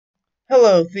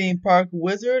Hello, theme park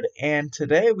wizard, and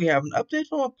today we have an update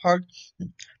from a park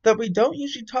that we don't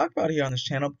usually talk about here on this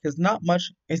channel because not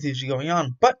much is usually going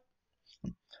on. But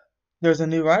there's a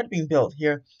new ride being built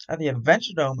here at the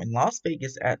AdventureDome in Las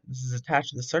Vegas. This is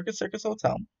attached to the Circus Circus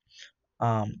Hotel.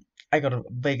 Um, I go to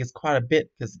Vegas quite a bit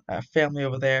because I have family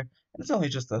over there, and it's only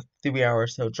just a 3 hour or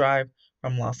so drive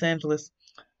from Los Angeles.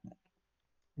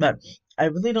 But I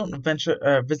really don't visit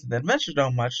the Adventure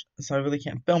Dome much, so I really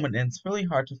can't film it, and it's really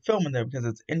hard to film in there because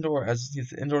it's indoor, as you see,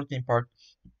 it's an indoor theme park.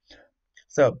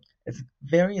 So it's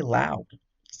very loud.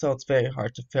 So it's very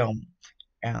hard to film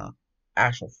uh,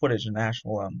 actual footage and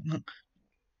actual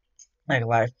like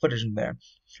live footage in there.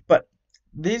 But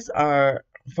these are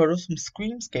photos from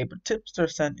Screamscape. A tipster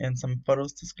sent in some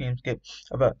photos to Screamscape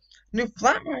of a new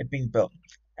flat ride being built.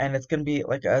 And it's gonna be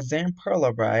like a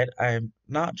Zamperla ride. I'm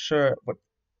not sure what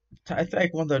I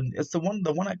think it's the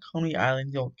one at Coney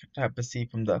Island have to see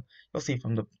from you'll see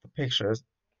from the pictures.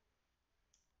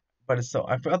 But it's so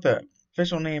I forgot the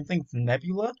official name. I think it's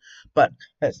Nebula, but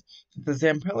it's the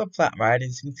Zamperla Flat Ride.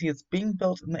 As you can see, it's being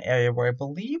built in the area where I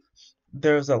believe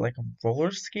there's a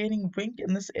roller skating rink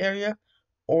in this area,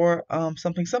 or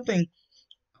something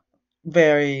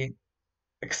very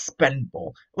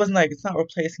expendable. It wasn't like it's not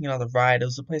replacing another ride. It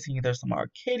was replacing either some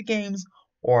arcade games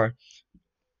or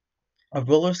a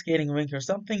roller skating rink or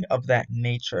something of that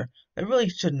nature. That really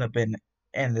shouldn't have been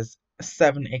in this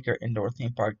 7 acre indoor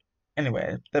theme park.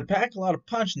 Anyway, they pack a lot of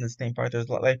punch in this theme park.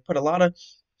 They put a lot of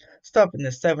stuff in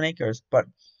this 7 acres, but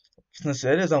since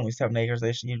it is only 7 acres,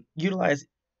 they should utilize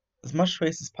as much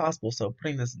space as possible. So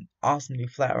putting this awesome new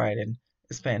flat ride in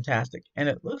is fantastic, and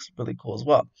it looks really cool as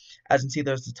well. As you can see,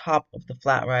 there's the top of the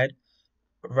flat ride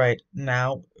right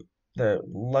now. They're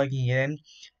lugging it in,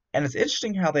 and it's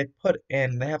interesting how they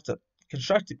have to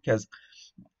construct it because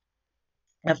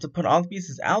they have to put all the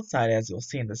pieces outside, as you'll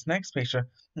see in this next picture.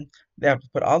 They have to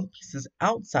put all the pieces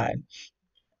outside,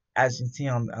 as you can see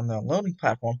on the loading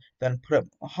platform, then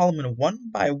haul them in one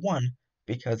by one,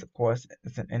 because of course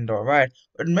it's an indoor ride.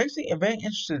 But it makes me very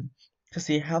interested to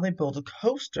see how they build a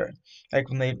coaster. Like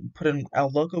when they put in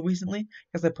El Loco recently,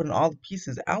 because they put in all the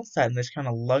pieces outside and they just kind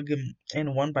of lug them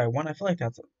in one by one. I feel like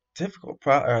that's a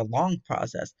or a long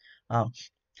process. Um,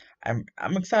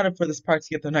 I'm excited for this park to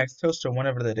get the next coaster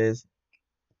whenever that is.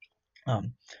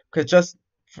 Because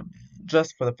for,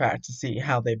 just for the fact to see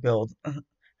how they build,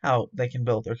 how they can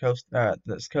build their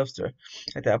this coaster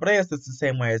like that. But I guess it's the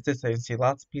same way as this. So you can see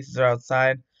lots of pieces are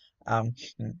outside. Um,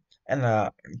 and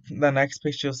the next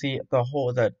picture you'll see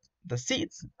the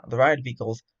seats, the ride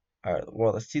vehicles,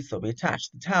 well, the seats that will be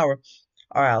attached to the tower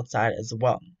are outside as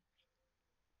well.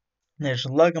 And they just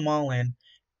lug them all in,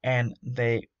 and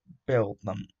they build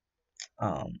them.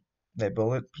 Um, they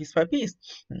build it piece by piece.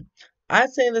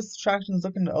 I'd say this attraction is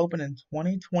looking to open in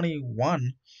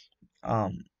 2021.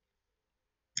 Because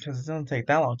it doesn't take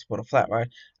that long to put a flat ride.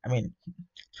 I mean,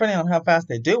 depending on how fast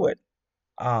they do it,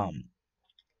 um,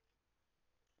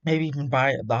 maybe even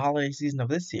by the holiday season of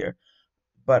this year,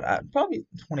 but probably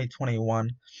 2021.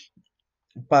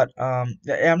 But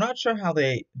yeah, I'm not sure how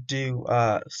they do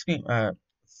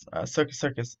Circus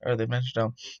Circus or the Adventure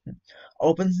Dome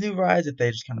opens new rides, if they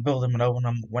just kind of build them and open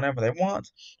them whenever they want,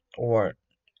 or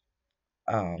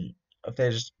if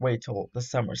they just wait till the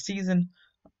summer season.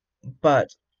 But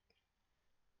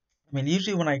I mean,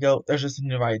 usually when I go, there's just a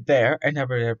new ride there. I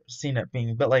never ever seen it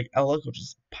being built. Like El Loco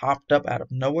just popped up out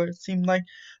of nowhere, it seemed like.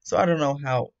 So I don't know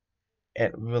how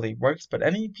it really works. But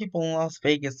any people in Las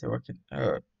Vegas who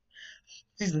are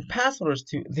season pass holders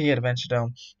to the Adventure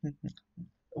Dome,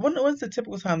 when's the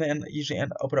typical time they usually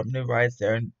open up new rides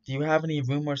there? And do you have any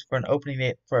rumors for an opening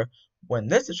date for when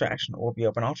this attraction will be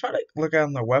open? I'll try to look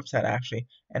on their website actually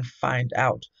and find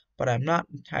out, but I'm not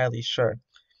entirely sure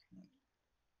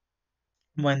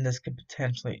when this could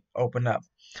potentially open up.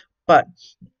 But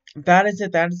that is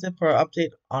it. That is it for our update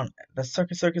on the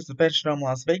Circus Circus Adventure Dome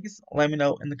Las Vegas. Let me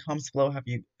know in the comments below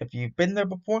if you've been there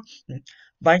before.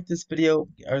 Like this video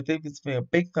or give this video a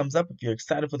big thumbs up if you're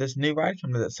excited for this new ride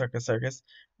from the Circus Circus.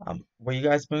 Were you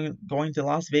guys going to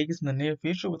Las Vegas in the near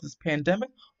future with this pandemic,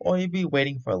 or will you be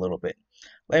waiting for a little bit?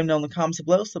 Let me know in the comments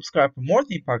below. Subscribe for more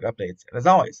theme park updates. And as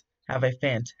always, have a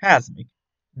fantastic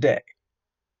day.